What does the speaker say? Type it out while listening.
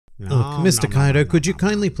Look, Mr. Kaido, could you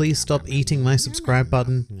kindly please stop eating my subscribe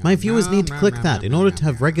button? My viewers need to click that in order to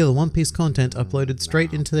have regular One Piece content uploaded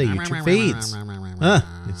straight into their YouTube feeds.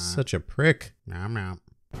 You're such a prick.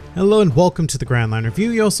 Hello and welcome to the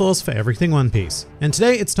GrandLineReview, your source for everything One Piece. And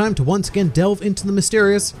today it's time to once again delve into the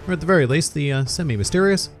mysterious, or at the very least the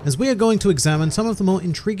semi-mysterious, as we are going to examine some of the more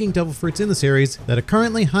intriguing devil fruits in the series that are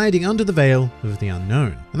currently hiding under the veil of the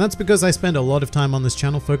unknown. And that's because I spend a lot of time on this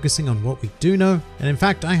channel focusing on what we do know, and in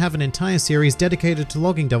fact I have an entire series dedicated to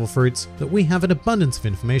logging devil fruits that we have an abundance of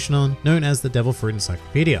information on, known as the Devil Fruit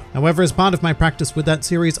Encyclopedia. However, as part of my practice with that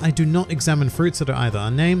series, I do not examine fruits that are either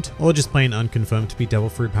unnamed or just plain unconfirmed to be devil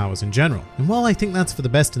fruit powers in general. And while I think that's for the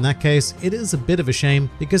best in that case, it is a bit of a shame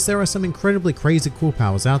because there are some incredibly crazy cool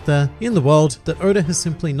powers out there in the world that Oda has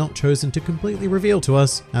simply not chosen to completely reveal to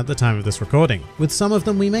us at the time of this recording. With some of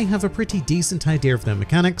them we may have a pretty decent idea of their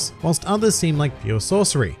mechanics, whilst others seem like pure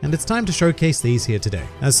sorcery, and it's time to showcase these here today.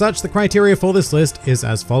 As such, the criteria for this list is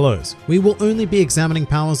as follows. We will only be examining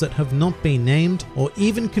powers that have not been named or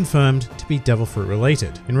even confirmed to be devil fruit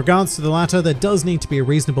related. In regards to the latter, there does need to be a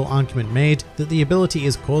reasonable argument made that the ability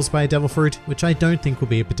is caused by a devil fruit, which I don't think will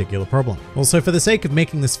be a particular problem. Also, for the sake of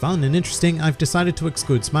making this fun and interesting, I've decided to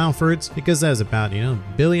exclude smile fruits because there's about, a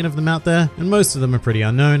billion of them out there, and most of them are pretty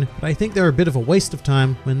unknown, but I think they're a bit of a waste of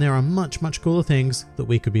time when there are much cooler things that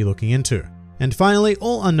we could be looking into. And finally,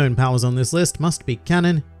 all unknown powers on this list must be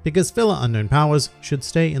canon, because filler unknown powers should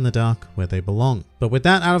stay in the dark where they belong. But with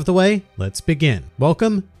that out of the way, let's begin.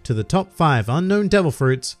 Welcome to the top 5 unknown devil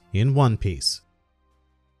fruits in One Piece.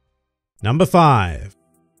 Number 5.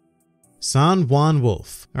 San Juan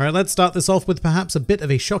Wolf. Alright, let's start this off with perhaps a bit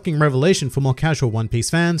of a shocking revelation for more casual One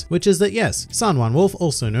Piece fans, which is that yes, San Juan Wolf,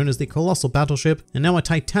 also known as the Colossal Battleship, and now a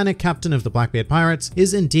titanic captain of the Blackbeard Pirates,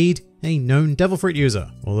 is indeed a known devil fruit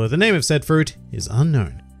user, although the name of said fruit is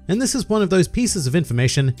unknown. And this is one of those pieces of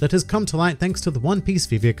information that has come to light thanks to the One Piece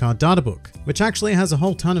Trivia Card Databook, which actually has a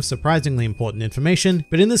whole ton of surprisingly important information,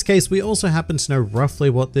 but in this case we also happen to know roughly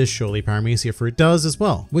what this surely paramecia fruit does as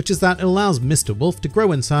well, which is that it allows Mr. Wolf to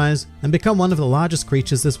grow in size and become one of the largest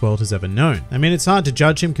creatures this world has ever known. I mean, it's hard to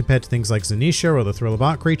judge him compared to things like Zanisha or the Thriller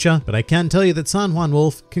Bark creature, but I can tell you that San Juan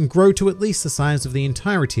Wolf can grow to at least the size of the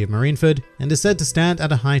entirety of Marineford and is said to stand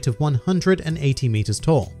at a height of 180 meters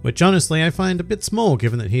tall, which honestly I find a bit small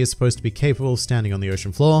given that he is supposed to be capable of standing on the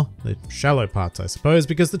ocean floor, the shallow parts I suppose,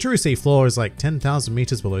 because the true sea floor is like 10,000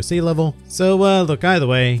 meters below sea level. So look, either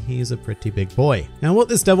way, he's a pretty big boy. Now what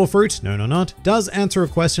this devil fruit, known or not, does answer a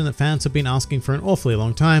question that fans have been asking for an awfully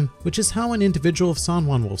long time, which is how an individual of San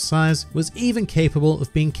Juan Wolf's size was even capable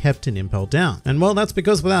of being kept and impelled down. And well, that's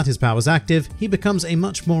because without his powers active, he becomes a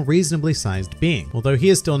much more reasonably sized being, although he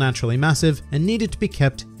is still naturally massive and needed to be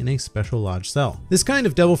kept in a special large cell. This kind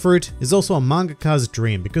of devil fruit is also a mangaka's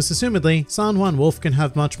dream because assumedly, San Juan Wolf can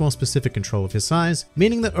have much more specific control of his size,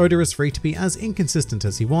 meaning that Oda is free to be as inconsistent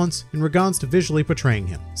as he wants in regards to visually portraying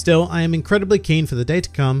him. Still, I am incredibly keen for the day to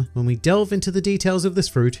come when we delve into the details of this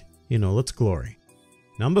fruit in all its glory.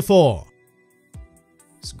 Number 4.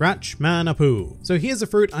 Scratch Man Apu. So here's a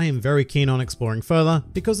fruit I am very keen on exploring further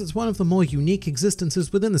because it's one of the more unique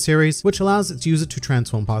existences within the series, which allows its user to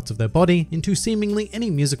transform parts of their body into seemingly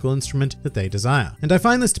any musical instrument that they desire. And I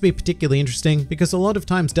find this to be particularly interesting because a lot of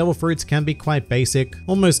times devil fruits can be quite basic,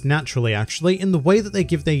 almost naturally actually, in the way that they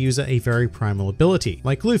give their user a very primal ability,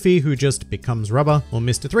 like Luffy who just becomes rubber, or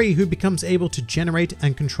Mr. 3 who becomes able to generate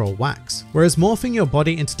and control wax. Whereas morphing your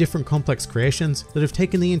body into different complex creations that have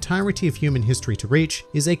taken the entirety of human history to reach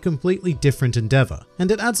is a completely different endeavor,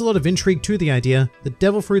 and it adds a lot of intrigue to the idea that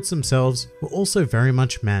devil fruits themselves were also very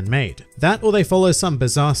much man-made. That or they follow some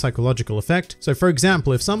bizarre psychological effect. So for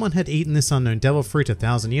example, if someone had eaten this unknown devil fruit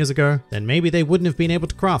 1,000 years ago, then maybe they wouldn't have been able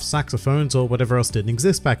to craft saxophones or whatever else didn't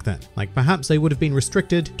exist back then. Like perhaps they would have been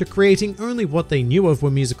restricted to creating only what they knew of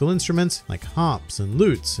were musical instruments like harps and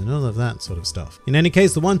lutes and all of that sort of stuff. In any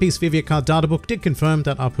case, the One Piece Trivia Card Databook did confirm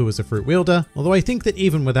that Apu is a fruit wielder, although I think that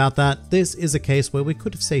even without that, this is a case where we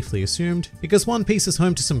could have safely assumed, because One Piece is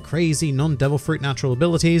home to some crazy non-devil fruit natural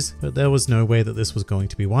abilities, but there was no way that this was going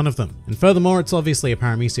to be one of them. And furthermore, it's obviously a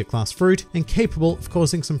paramecia class fruit and capable of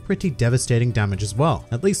causing some pretty devastating damage as well,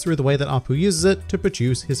 at least through the way that Apu uses it to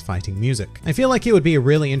produce his fighting music. I feel like it would be a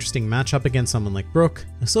really interesting matchup against someone like Brook,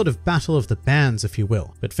 a sort of battle of the bands if you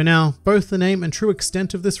will. But for now, both the name and true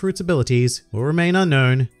extent of this fruit's abilities will remain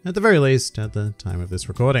unknown, at the very least at the time of this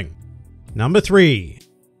recording. Number 3.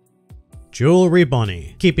 Jewelry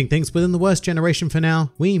Bonnie. Keeping things within the worst generation for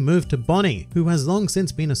now, we move to Bonnie, who has long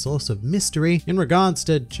since been a source of mystery in regards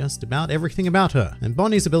to just about everything about her, and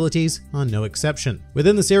Bonnie's abilities are no exception.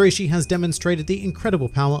 Within the series, she has demonstrated the incredible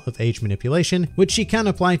power of age manipulation, which she can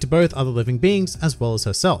apply to both other living beings as well as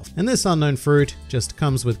herself. And this unknown fruit just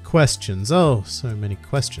comes with questions. Oh, so many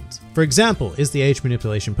questions. For example, is the age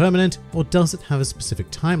manipulation permanent, or does it have a specific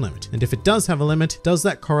time limit? And if it does have a limit, does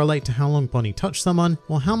that correlate to how long Bonnie touched someone,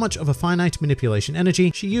 or how much of a finite manipulation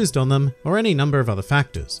energy she used on them, or any number of other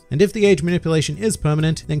factors? And if the age manipulation is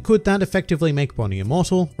permanent, then could that effectively make Bonnie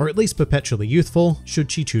immortal, or at least perpetually youthful,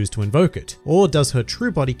 should she choose to invoke it? Or does her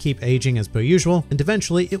true body keep aging as per usual, and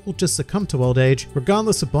eventually it will just succumb to old age,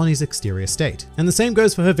 regardless of Bonnie's exterior state? And the same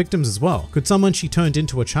goes for her victims as well. Could someone she turned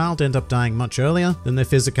into a child end up dying much earlier than their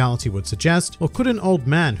physicality would suggest, or could an old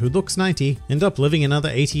man who looks 90 end up living another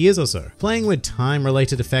 80 years or so? Playing with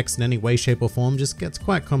time-related effects in any way, shape, or form just gets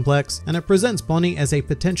quite complex, and it presents Bonnie as a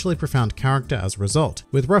potentially profound character as a result,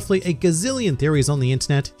 with roughly a gazillion theories on the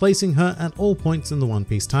internet placing her at all points in the One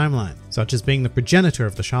Piece timeline, such as being the progenitor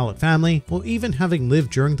of the Charlotte family, or even having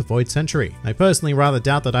lived during the Void Century. I personally rather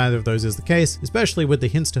doubt that either of those is the case, especially with the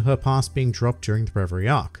hints to her past being dropped during the Reverie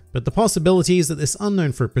arc. But the possibilities that this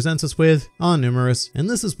unknown fruit presents us with are numerous, and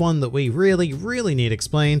this is one that we really need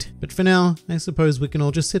explained, but for now, I suppose we can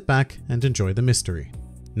all just sit back and enjoy the mystery.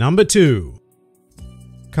 Number 2.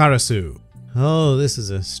 Karasu. Oh, this is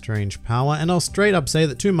a strange power, and I'll straight up say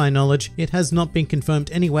that to my knowledge, it has not been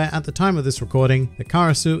confirmed anywhere at the time of this recording that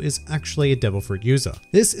Karasu is actually a Devil Fruit user.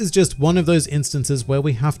 This is just one of those instances where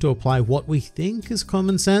we have to apply what we think is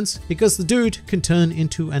common sense, because the dude can turn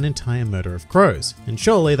into an entire murder of crows, and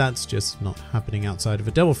surely that's just not happening outside of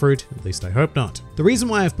a Devil Fruit, at least I hope not. The reason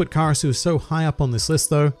why I've put Karasu so high up on this list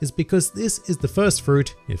though, is because this is the first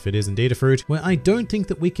fruit, if it is indeed a fruit, where I don't think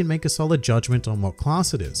that we can make a solid judgment on what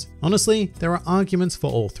class it is. Honestly, there are arguments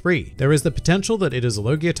for all three. There is the potential that it is a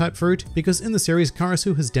Logia type fruit, because in the series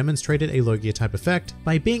Karasu has demonstrated a Logia type effect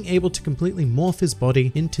by being able to completely morph his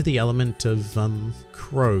body into the element of,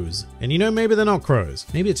 crows. And you know, maybe they're not crows.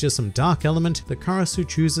 Maybe it's just some dark element that Karasu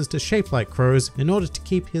chooses to shape like crows in order to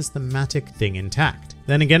keep his thematic thing intact.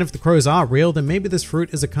 Then again, if the crows are real, then maybe this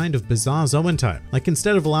fruit is a kind of bizarre Zoan type. Like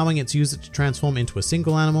instead of allowing its user to transform into a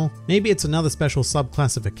single animal, maybe it's another special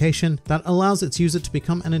subclassification that allows its user to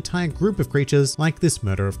become an entire group of creatures like this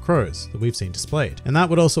murder of crows that we've seen displayed. And that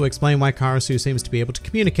would also explain why Karasu seems to be able to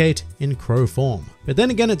communicate in crow form. But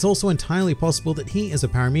then again, it's also entirely possible that he is a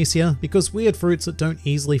Paramecia, because weird fruits that don't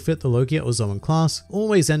easily fit the Logia or Zoan class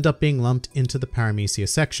always end up being lumped into the Paramecia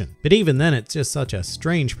section. But even then, it's just such a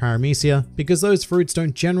strange Paramecia, because those fruits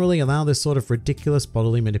don't generally allow this sort of ridiculous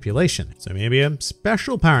bodily manipulation. So maybe a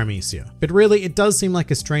special Paramecia. But really, it does seem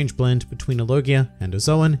like a strange blend between a Logia and a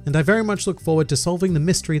Zoan, and I very much look forward to solving the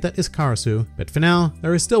mystery that is Karasu. But for now,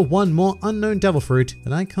 there is still one more unknown devil fruit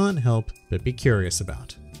that I can't help but be curious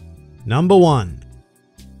about. Number 1.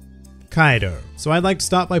 Kaido. So I'd like to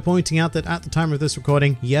start by pointing out that at the time of this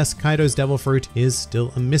recording, yes, Kaido's Devil Fruit is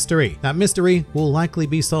still a mystery. That mystery will likely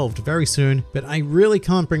be solved very soon, but I really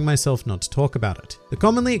can't bring myself not to talk about it. The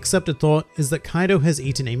commonly accepted thought is that Kaido has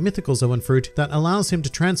eaten a mythical Zoan fruit that allows him to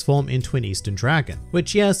transform into an Eastern dragon,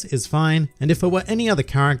 which yes, is fine, and if it were any other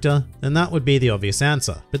character, then that would be the obvious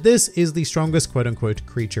answer. But this is the strongest quote-unquote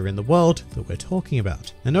creature in the world that we're talking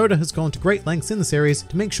about. And Oda has gone to great lengths in the series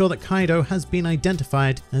to make sure that Kaido has been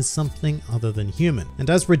identified as something other than human. And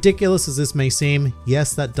as ridiculous as this may seem,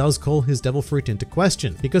 yes, that does call his Devil Fruit into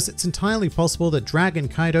question, because it's entirely possible that Dragon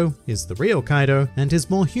Kaido is the real Kaido, and his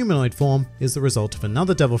more humanoid form is the result of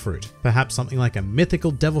another Devil Fruit. Perhaps something like a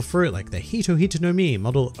mythical Devil Fruit like the Hito Hito no Mi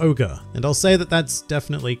model Ogre. And I'll say that that's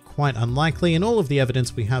definitely quite unlikely, and all of the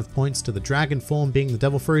evidence we have points to the dragon form being the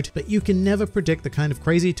Devil Fruit, but you can never predict the kind of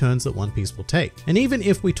crazy turns that One Piece will take. And even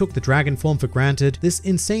if we took the dragon form for granted, this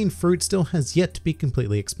insane fruit still has yet to be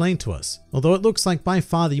completely explained to us, although it looks like by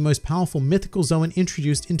far the most powerful mythical Zoan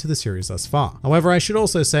introduced into the series thus far. However, I should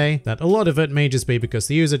also say that a lot of it may just be because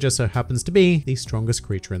the user just so happens to be the strongest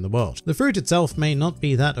creature in the world. The fruit itself may not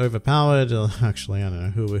be that overpowered, actually I don't know,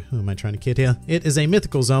 who am I trying to kid here? It is a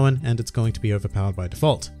mythical Zoan and it's going to be overpowered by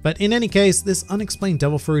default. But in any case, this unexplained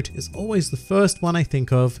Devil Fruit is always the first one I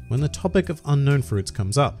think of when the topic of unknown fruits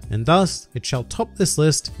comes up, and thus it shall top this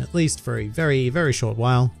list, at least for a very short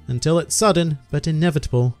while, until its sudden but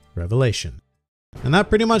inevitable revelation. And that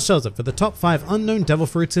pretty much does it for the top 5 unknown devil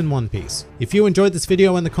fruits in One Piece. If you enjoyed this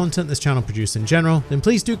video and the content this channel produces in general, then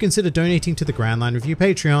please do consider donating to the GrandLineReview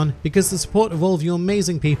Patreon, because the support of all of you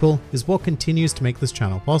amazing people is what continues to make this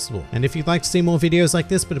channel possible. And if you'd like to see more videos like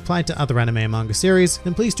this but applied to other anime and manga series,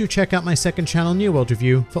 then please do check out my second channel, New World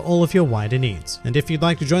Review, for all of your wider needs. And if you'd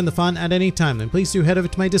like to join the fun at any time, then please do head over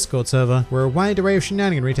to my Discord server, where a wide array of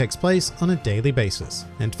shenaniganry takes place on a daily basis.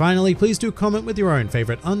 And finally, please do comment with your own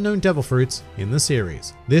favorite unknown devil fruits in the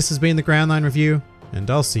series. This has been the GrandLineReview, and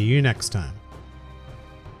I'll see you next time.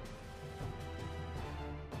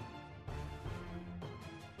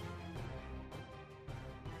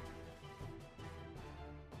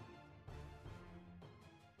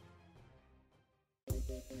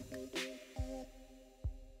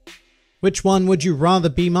 Which one would you rather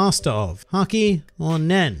be master of, Haki or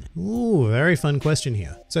Nen? Ooh, very fun question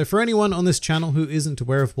here. So for anyone on this channel who isn't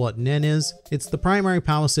aware of what Nen is, it's the primary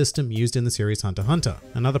power system used in the series Hunter x Hunter,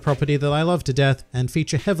 another property that I love to death and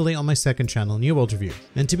feature heavily on my second channel, New World Review.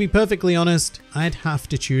 And to be perfectly honest, I'd have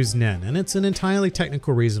to choose Nen, and it's an entirely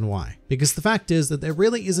technical reason why. Because the fact is that there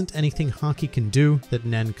really isn't anything Haki can do that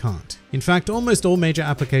Nen can't. In fact, almost all major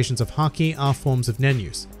applications of Haki are forms of Nen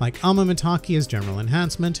use, like Armament Haki is general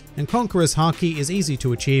enhancement, and Conqueror's Haki is easy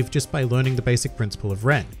to achieve just by learning the basic principle of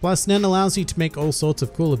Ren. Plus, Nen allows you to make all sorts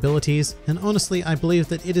of cool abilities, and honestly, I believe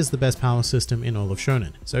that it is the best power system in all of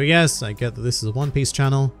Shonen. So yes, I get that this is a One Piece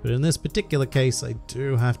channel, but in this particular case, I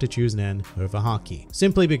do have to choose Nen over Haki,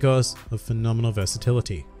 simply because of phenomenal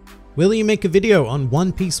versatility. Will you make a video on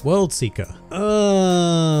One Piece World Seeker?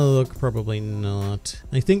 Look, probably not.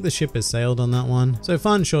 I think the ship has sailed on that one. So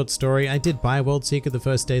fun short story, I did buy World Seeker the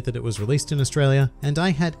first day that it was released in Australia, and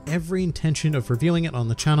I had every intention of reviewing it on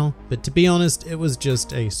the channel, but to be honest, it was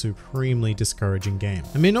just a supremely discouraging game.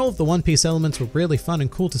 I mean, all of the One Piece elements were really fun and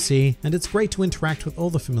cool to see, and it's great to interact with all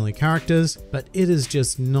the familiar characters, but it is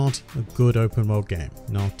just not a good open world game.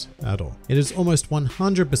 Not at all. It is almost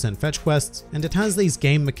 100% fetch quests, and it has these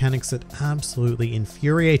game mechanics that absolutely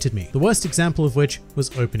infuriated me. The worst example of which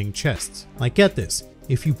was opening chests. Like, get this.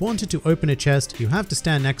 If you wanted to open a chest, you have to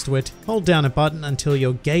stand next to it, hold down a button until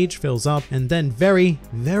your gauge fills up, and then very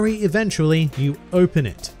eventually, you open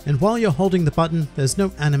it. And while you're holding the button, there's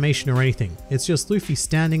no animation or anything. It's just Luffy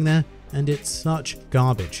standing there, and it's such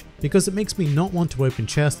garbage, because it makes me not want to open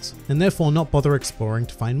chests and therefore not bother exploring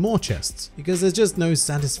to find more chests, because there's just no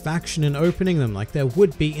satisfaction in opening them like there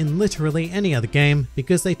would be in literally any other game,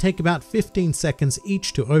 because they take about 15 seconds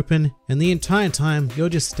each to open, and the entire time you're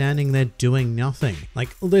just standing there doing nothing, like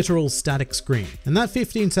literal static screen. And that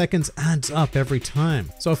 15 seconds adds up every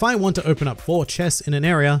time. So if I want to open up 4 chests in an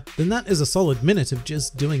area, then that is a solid minute of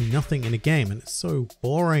just doing nothing in a game, and it's so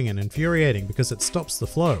boring and infuriating because it stops the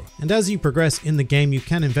flow. And as you progress in the game, you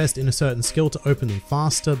can invest in a certain skill to open them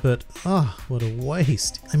faster, but what a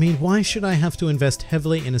waste. I mean, why should I have to invest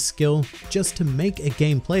heavily in a skill just to make a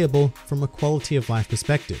game playable from a quality of life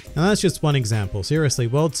perspective? And that's just one example. Seriously,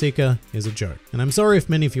 World Seeker is a joke. And I'm sorry if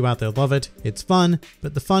many of you out there love it. It's fun,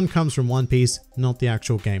 but the fun comes from One Piece, not the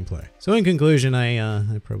actual gameplay. So in conclusion,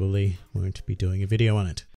 I probably won't be doing a video on it.